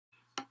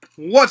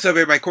What's up,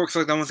 everybody?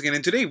 Kolrick once again,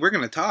 and today we're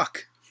gonna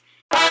talk.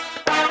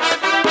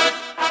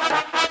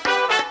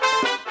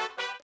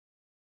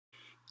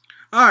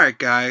 Alright,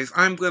 guys,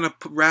 I'm gonna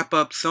wrap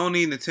up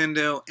Sony,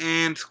 Nintendo,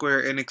 and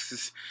Square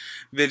Enix's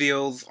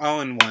videos all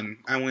in one.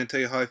 I want to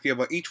tell you how I feel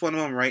about each one of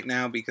them right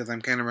now because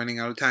I'm kind of running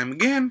out of time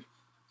again.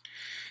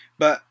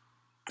 But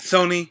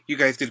Sony, you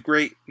guys did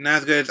great. Not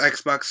as good as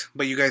Xbox,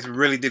 but you guys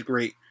really did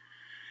great.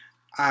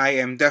 I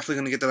am definitely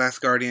gonna get The Last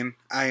Guardian.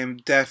 I am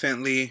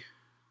definitely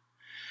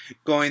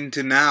going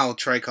to now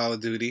try Call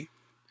of Duty.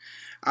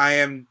 I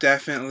am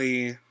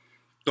definitely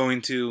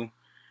going to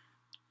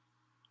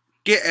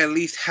get at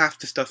least half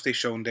the stuff they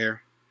shown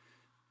there.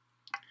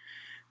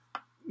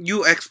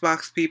 You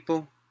Xbox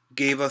people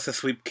gave us a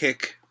sweep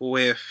kick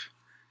with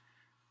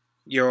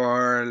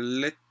your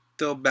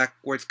little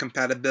backwards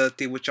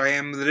compatibility, which I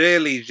am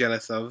really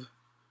jealous of.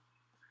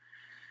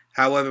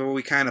 However,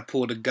 we kind of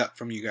pulled a gut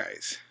from you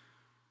guys.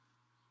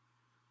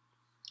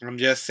 I'm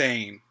just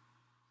saying.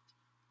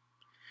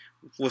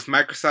 With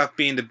Microsoft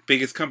being the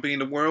biggest company in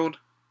the world,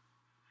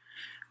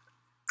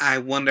 I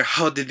wonder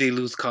how did they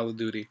lose Call of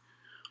Duty.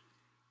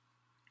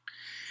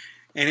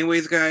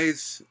 Anyways,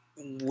 guys,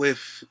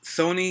 with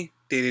Sony,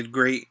 they did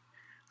great.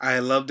 I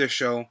love their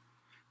show.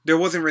 There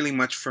wasn't really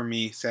much for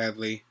me,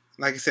 sadly.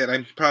 Like I said,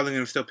 I'm probably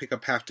going to still pick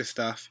up half the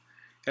stuff.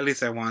 At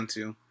least I want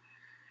to.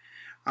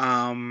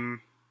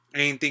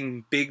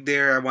 Anything big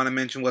there I want to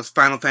mention was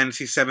Final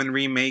Fantasy VII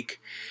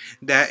Remake.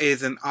 That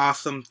is an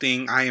awesome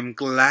thing. I am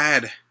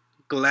glad,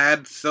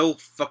 so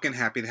fucking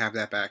happy to have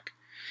that back.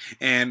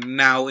 And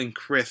now in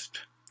crisp.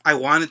 I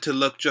want it to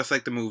look just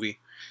like the movie.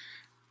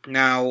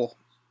 Now,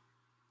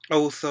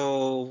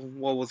 also,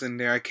 what was in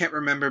there? I can't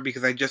remember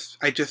because I just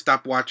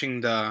stopped watching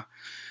the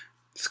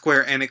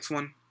Square Enix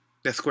one.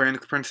 The Square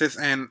Enix Princess,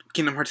 and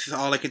Kingdom Hearts is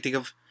all I can think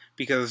of.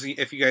 Because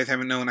if you guys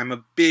haven't known, I'm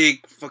a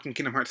big fucking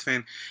Kingdom Hearts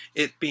fan.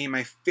 It being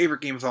my favorite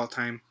game of all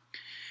time.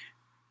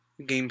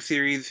 Game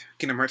series.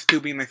 Kingdom Hearts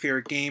 2 being my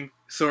favorite game.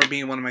 Sora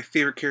being one of my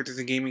favorite characters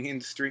in gaming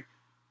history.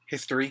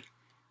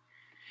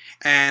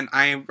 And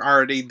I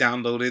already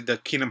downloaded the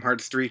Kingdom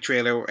Hearts 3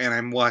 trailer, and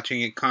I'm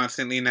watching it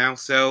constantly now.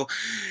 So,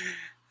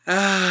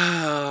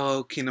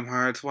 oh, Kingdom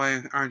Hearts,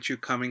 why aren't you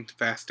coming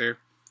faster?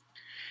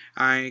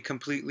 I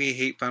completely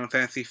hate Final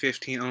Fantasy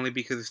 15 only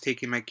because it's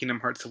taking my Kingdom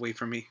Hearts away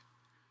from me.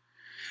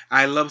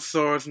 I love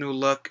Sora's new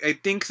look. I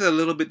think it's a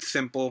little bit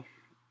simple.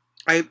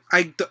 I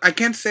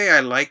can't say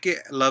I like it,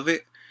 love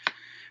it,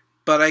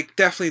 but I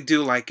definitely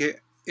do like it.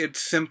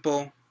 It's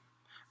simple.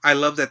 I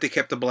love that they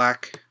kept the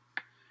black.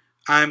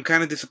 I'm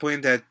kind of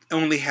disappointed that it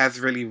only has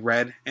really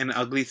red and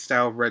ugly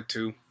style red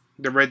too.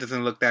 The red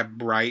doesn't look that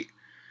bright.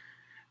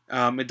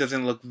 It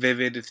doesn't look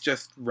vivid. It's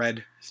just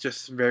red. It's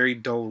just very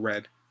dull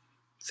red,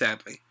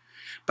 sadly.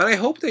 But I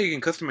hope that you can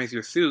customize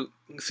your suit,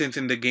 since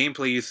in the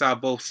gameplay you saw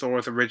both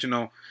Sora's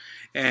original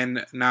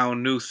and now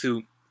new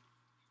suit.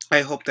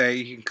 I hope that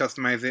you can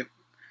customize it.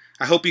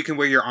 I hope you can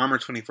wear your armor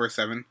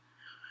 24/7.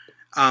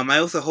 I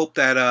also hope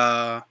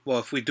that, well,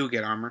 if we do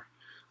get armor,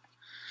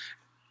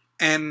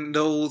 and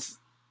those,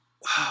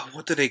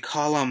 what do they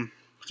call them?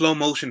 Flow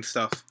motion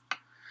stuff.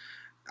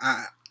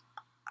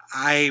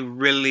 I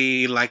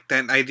really like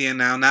that idea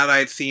now. Now that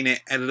I've seen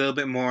it a little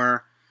bit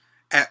more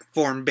at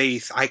form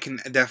base, I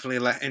can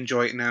definitely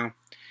enjoy it now.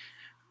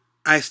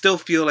 I still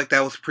feel like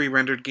that was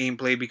pre-rendered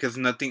gameplay because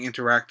nothing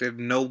interacted,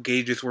 no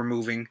gauges were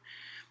moving.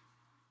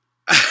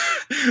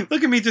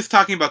 Look at me just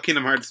talking about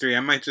Kingdom Hearts 3. I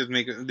might just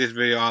make this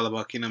video all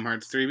about Kingdom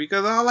Hearts 3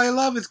 because all I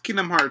love is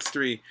Kingdom Hearts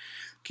 3.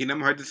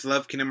 Kingdom Hearts is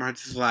love, Kingdom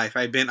Hearts is life.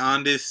 I've been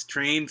on this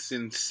train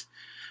since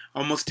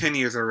almost 10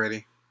 years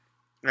already.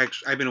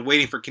 Actually, I've been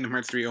waiting for Kingdom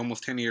Hearts 3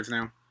 almost 10 years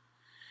now.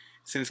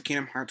 Since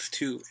Kingdom Hearts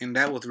 2, and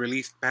that was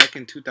released back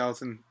in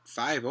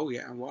 2005. Oh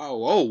yeah, wow,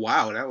 oh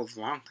wow, that was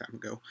a long time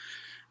ago.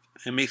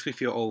 It makes me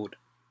feel old.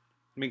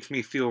 It makes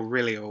me feel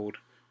really old.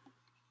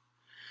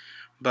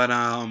 But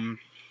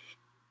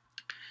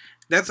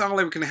that's all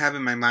I was gonna have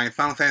in my mind.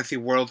 Final Fantasy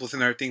Worlds was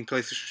another thing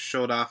PlayStation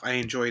showed off. I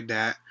enjoyed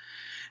that.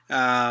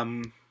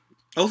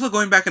 Also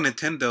going back on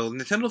Nintendo,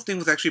 Nintendo's thing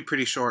was actually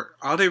pretty short.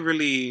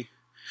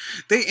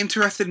 They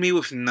interested me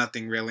with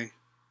nothing really.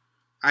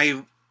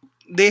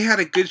 They had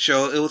a good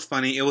show. It was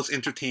funny. It was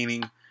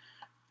entertaining.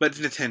 But it's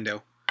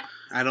Nintendo.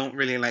 I don't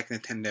really like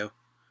Nintendo.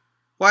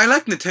 Well, I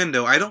like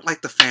Nintendo. I don't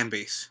like the fan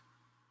base.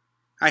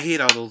 I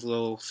hate all those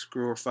little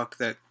screw or fuck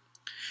that.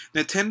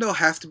 Nintendo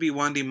has to be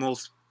one of the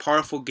most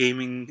powerful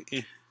gaming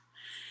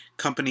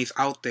companies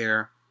out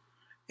there.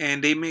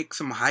 And they make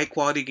some high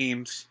quality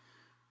games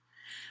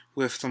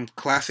with some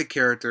classic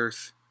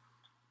characters.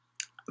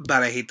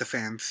 But I hate the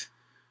fans.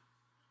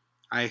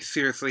 I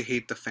seriously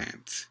hate the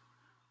fans.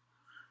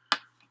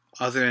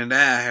 Other than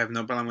that, I have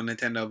no problem with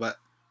Nintendo, but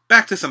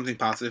back to something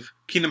positive.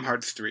 Kingdom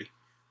Hearts 3.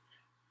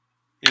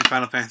 And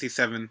Final Fantasy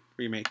VII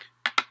Remake.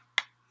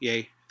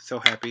 Yay. So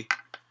happy.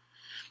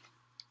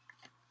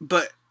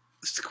 But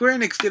Square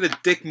Enix did a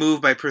dick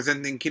move by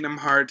presenting Kingdom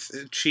Hearts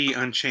Chi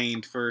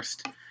Unchained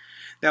first.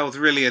 That was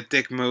really a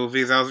dick move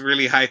because I was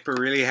really hyper,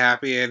 really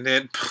happy, and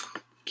then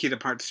Kingdom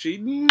Hearts Chi.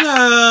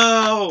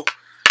 No!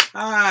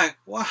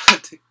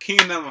 What?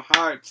 Kingdom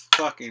Hearts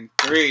fucking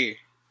 3.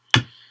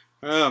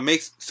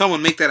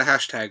 Someone make that a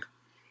hashtag.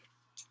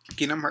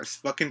 Kingdom Hearts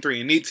fucking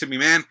 3. It needs to be,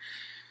 man.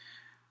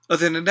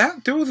 Other than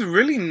that, there was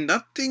really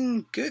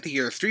nothing good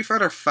here. Street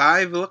Fighter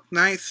V looked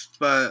nice,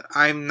 but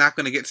I'm not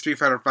gonna get Street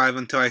Fighter V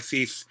until I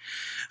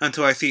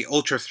see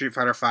Ultra Street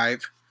Fighter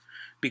V,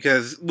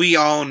 because we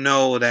all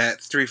know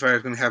that Street Fighter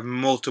is gonna have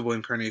multiple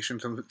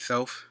incarnations of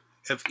itself,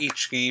 of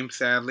each game.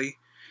 Sadly,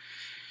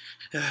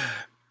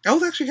 I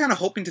was actually kind of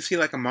hoping to see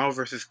like a Marvel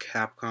vs.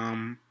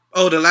 Capcom.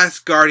 Oh, The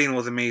Last Guardian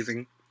was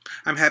amazing.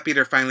 I'm happy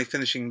they're finally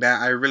finishing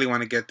that. I really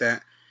want to get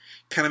that.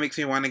 Kind of makes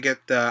me want to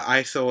get the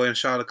ISO and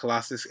Shadow of the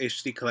Colossus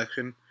HD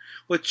collection,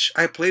 which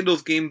I played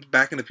those games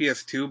back in the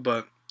PS2,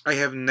 but I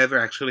have never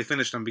actually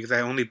finished them because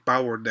I only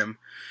borrowed them.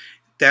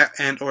 That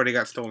and or they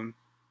got stolen.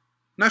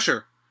 Not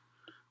sure.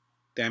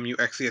 Damn you,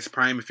 Exodus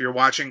Prime, if you're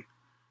watching.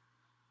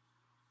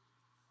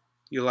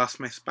 You lost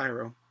my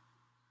Spyro.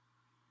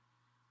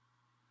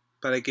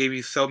 But I gave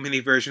you so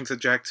many versions of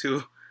Jak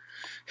 2.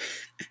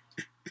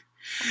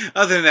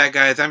 Other than that,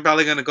 guys, I'm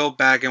probably going to go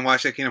back and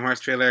watch that Kingdom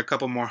Hearts trailer a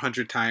couple more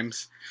 100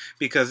 times,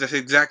 because that's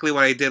exactly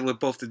what I did with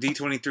both the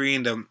D23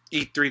 and the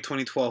E3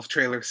 2012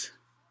 trailers.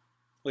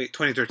 Wait,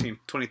 2013.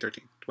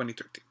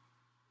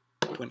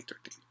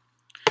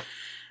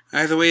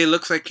 Either way, it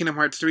looks like Kingdom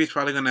Hearts 3 is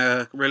probably going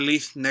to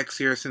release next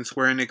year, since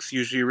Square Enix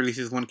usually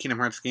releases one Kingdom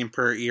Hearts game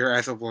per year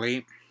as of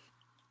late.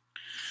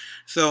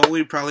 So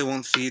we probably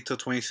won't see it till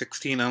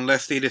 2016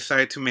 unless they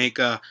decide to make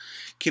a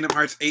Kingdom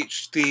Hearts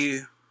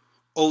HD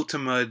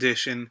Ultima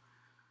Edition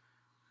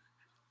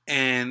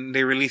and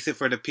they release it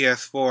for the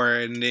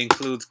PS4, and it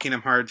includes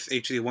Kingdom Hearts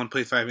HD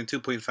 1.5 and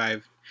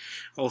 2.5,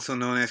 also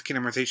known as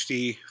Kingdom Hearts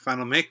HD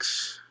Final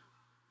Mix,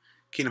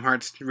 Kingdom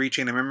Hearts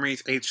Rechain of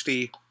Memories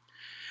HD,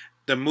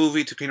 the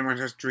movie to Kingdom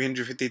Hearts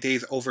 350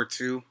 Days Over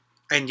 2,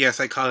 and yes,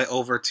 I call it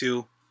Over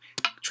 2,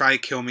 try to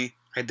kill me,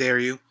 I dare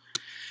you,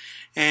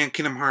 and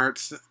Kingdom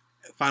Hearts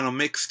Final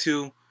Mix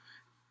 2.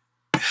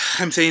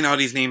 I'm saying all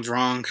these names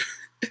wrong.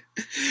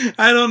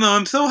 I don't know,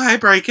 I'm so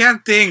hyper, I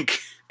can't think.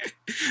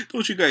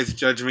 Don't you guys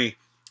judge me.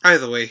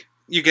 Either way,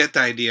 you get the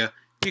idea.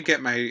 You get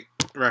my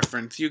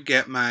reference. You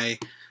get my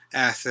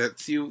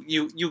assets. You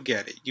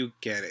get it. You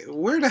get it.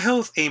 Where the hell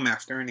is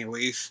AmasterAmaster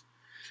anyways?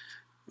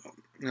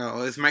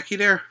 No, is Mikey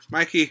there?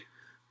 Mikey,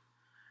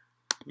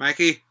 are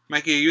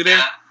you there?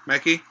 Yeah.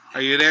 Mikey,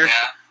 are you there?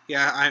 Yeah.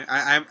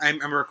 Yeah,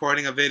 I'm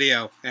recording a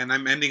video, and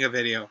I'm ending a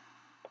video.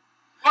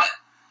 What?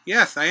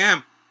 Yes, I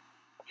am.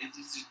 It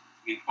just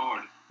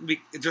record.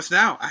 Just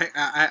now.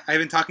 I've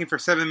been talking for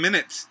 7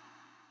 minutes.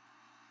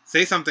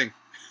 Say something.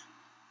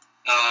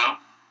 Hello?